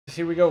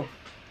Here we go.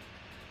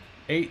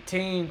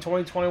 18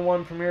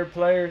 2021 Premier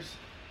Players.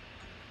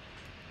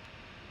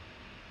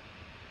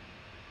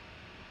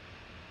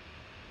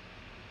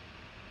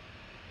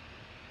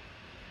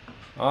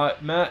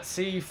 Matt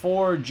C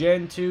 4,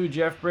 Jen 2,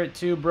 Jeff Britt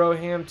 2,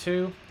 Broham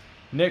 2,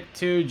 Nick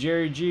 2,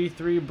 Jerry G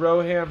 3,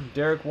 Broham,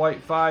 Derek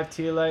White 5,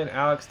 TLA, and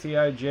Alex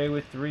TIJ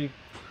with 3.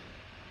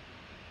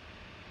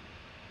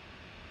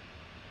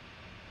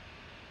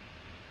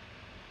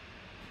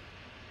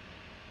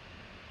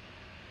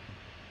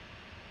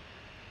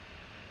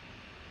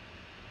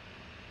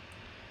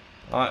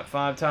 Alright,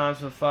 5 times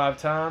for 5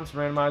 times.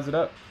 Randomize it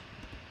up.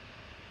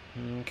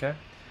 Okay.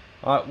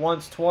 Alright,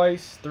 once,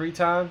 twice, 3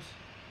 times,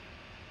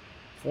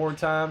 4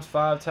 times,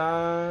 5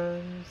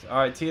 times.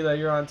 Alright, Tila,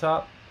 you're on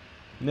top.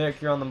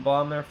 Nick, you're on the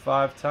bottom there.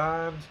 5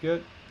 times.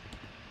 Good.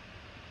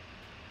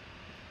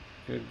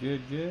 Good,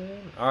 good,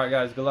 good. Alright,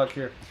 guys, good luck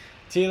here.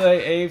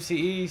 Tila, AFC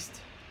East.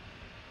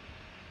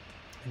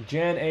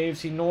 Jen,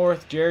 AFC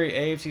North. Jerry,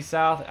 AFC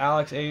South.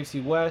 Alex,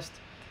 AFC West.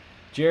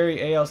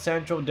 Jerry, AL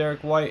Central.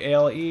 Derek White,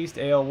 AL East.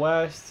 AL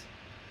West.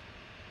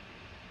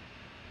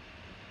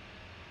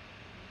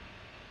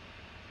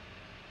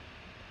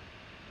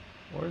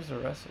 Where's the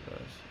rest of those?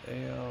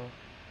 AL.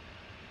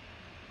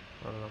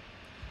 I don't know.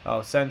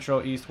 Oh,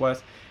 Central, East,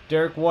 West.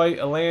 Derek White,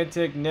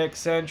 Atlantic. Nick,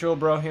 Central.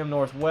 Broham,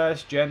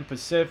 Northwest. Jen,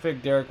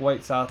 Pacific. Derek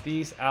White,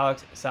 Southeast.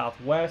 Alex,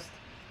 Southwest.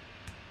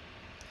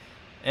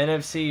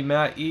 NFC,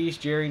 Matt East.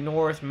 Jerry,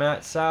 North.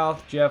 Matt,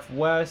 South. Jeff,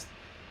 West.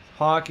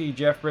 Hockey,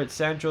 Jeff Britt,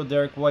 Central.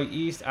 Derek White,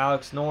 East.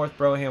 Alex, North.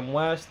 Broham,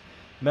 West.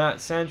 Matt,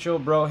 Central.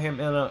 Broham,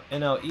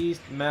 NL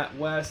East. Matt,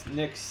 West.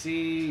 Nick,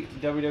 C.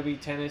 WWE,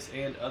 Tennis,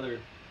 and other.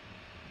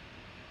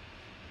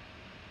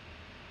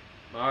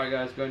 Alright,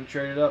 guys, go ahead and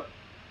trade it up.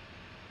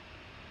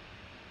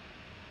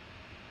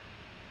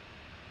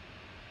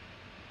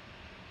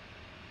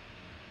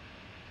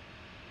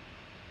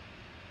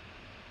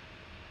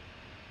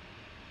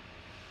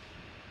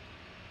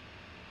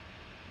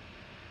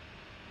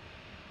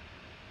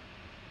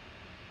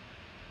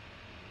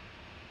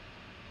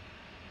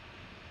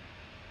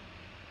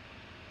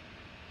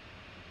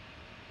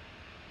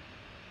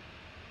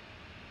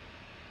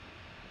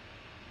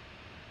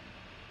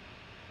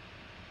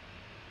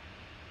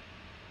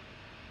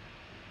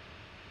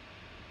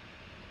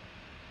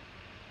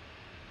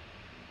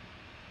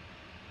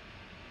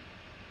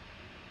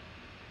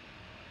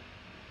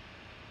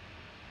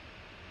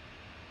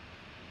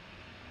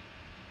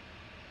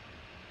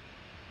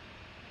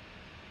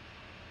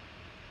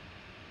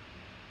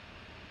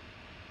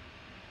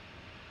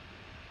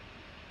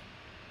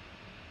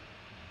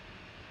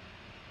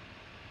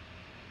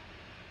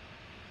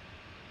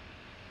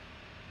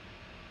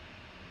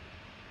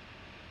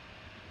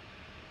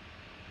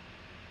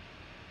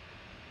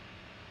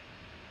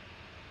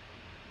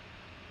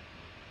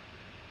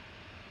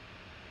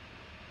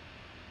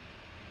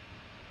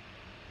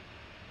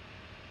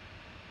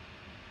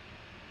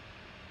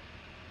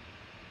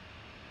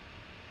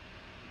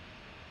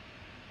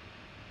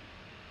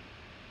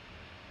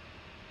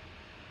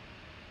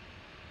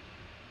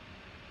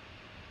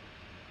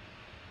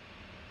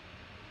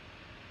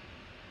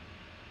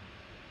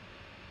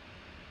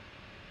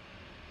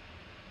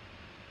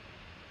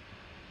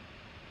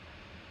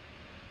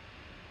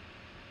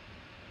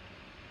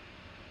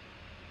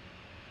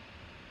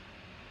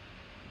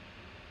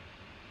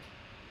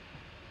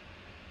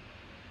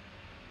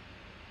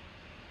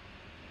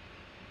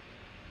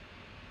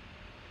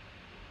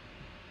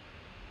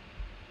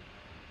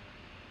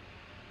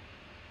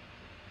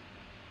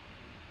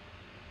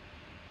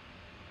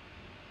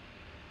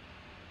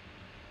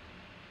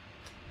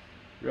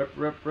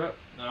 Rip.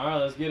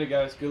 Alright, let's get it,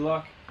 guys. Good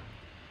luck.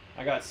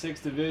 I got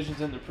 6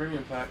 divisions in the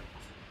premium pack.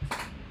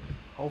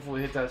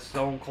 Hopefully hit that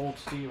Stone Cold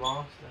Steve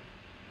Austin.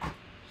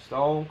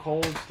 Stone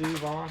Cold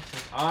Steve Austin.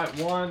 Alright,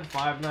 1,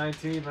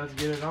 519. Let's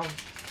get it on.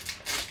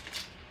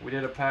 We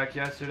did a pack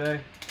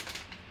yesterday.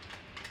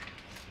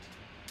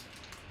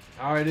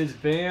 Alright, it's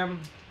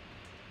Bam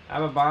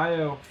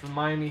Adebayo from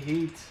Miami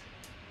Heat.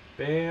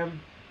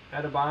 Bam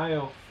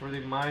Adebayo for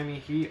the Miami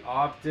Heat.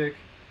 Optic.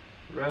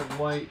 Red,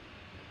 white.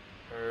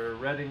 Or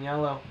red and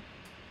yellow.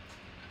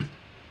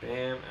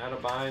 Bam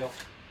Adebayo.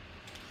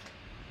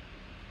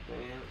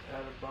 Bam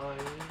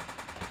Adebayo.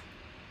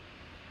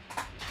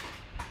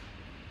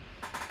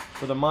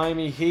 For the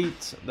Miami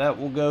Heat, that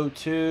will go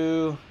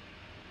to...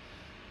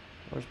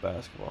 Where's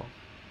basketball?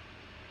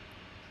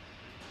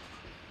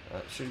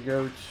 That should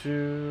go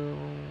to...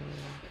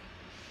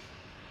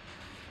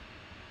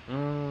 let's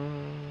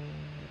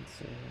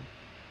see.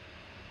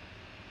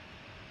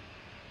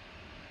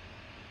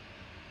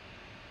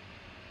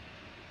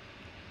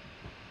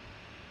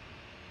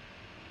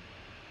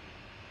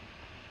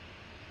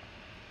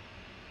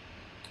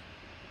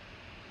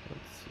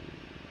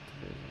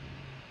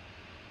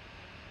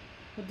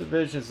 What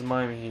division is the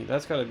Miami Heat?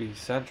 That's got to be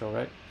Central,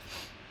 right?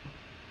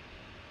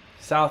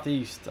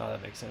 Southeast. Oh,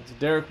 that makes sense.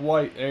 Derek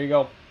White. There you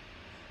go.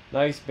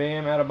 Nice.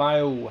 Bam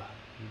Adebayo.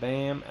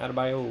 Bam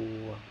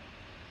Adebayo.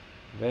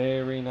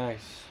 Very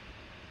nice.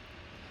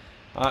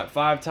 All right,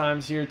 5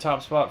 times here.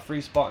 Top spot,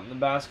 free spot in the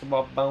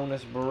basketball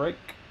bonus break.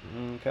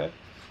 Okay.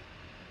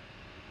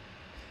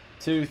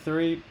 2,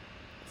 3,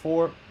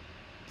 4,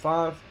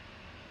 5.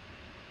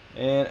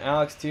 And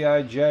Alex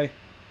T.I.J.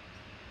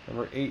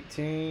 Number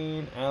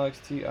 18, Alex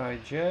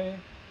T.I.J.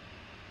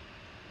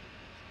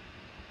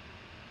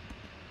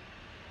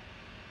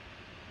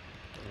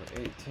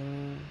 Number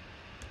 18,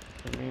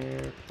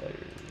 Premier Players.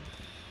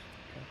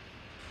 Okay.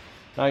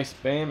 Nice,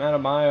 Bam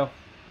Adebayo.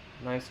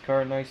 Nice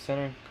card, nice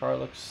center. Card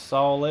looks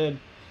solid.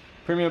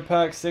 Premium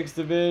Pack 6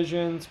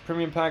 divisions.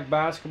 Premium Pack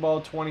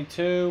Basketball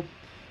 22.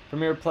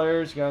 Premier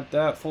Players, got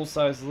that. Full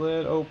size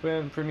lid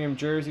open. Premium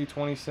Jersey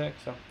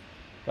 26. So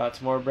got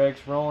some more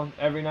breaks rolling.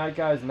 Every night,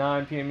 guys,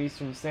 9 p.m.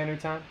 Eastern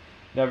Standard Time.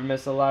 Never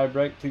miss a live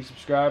break. Please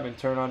subscribe and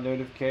turn on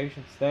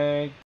notifications. Thanks.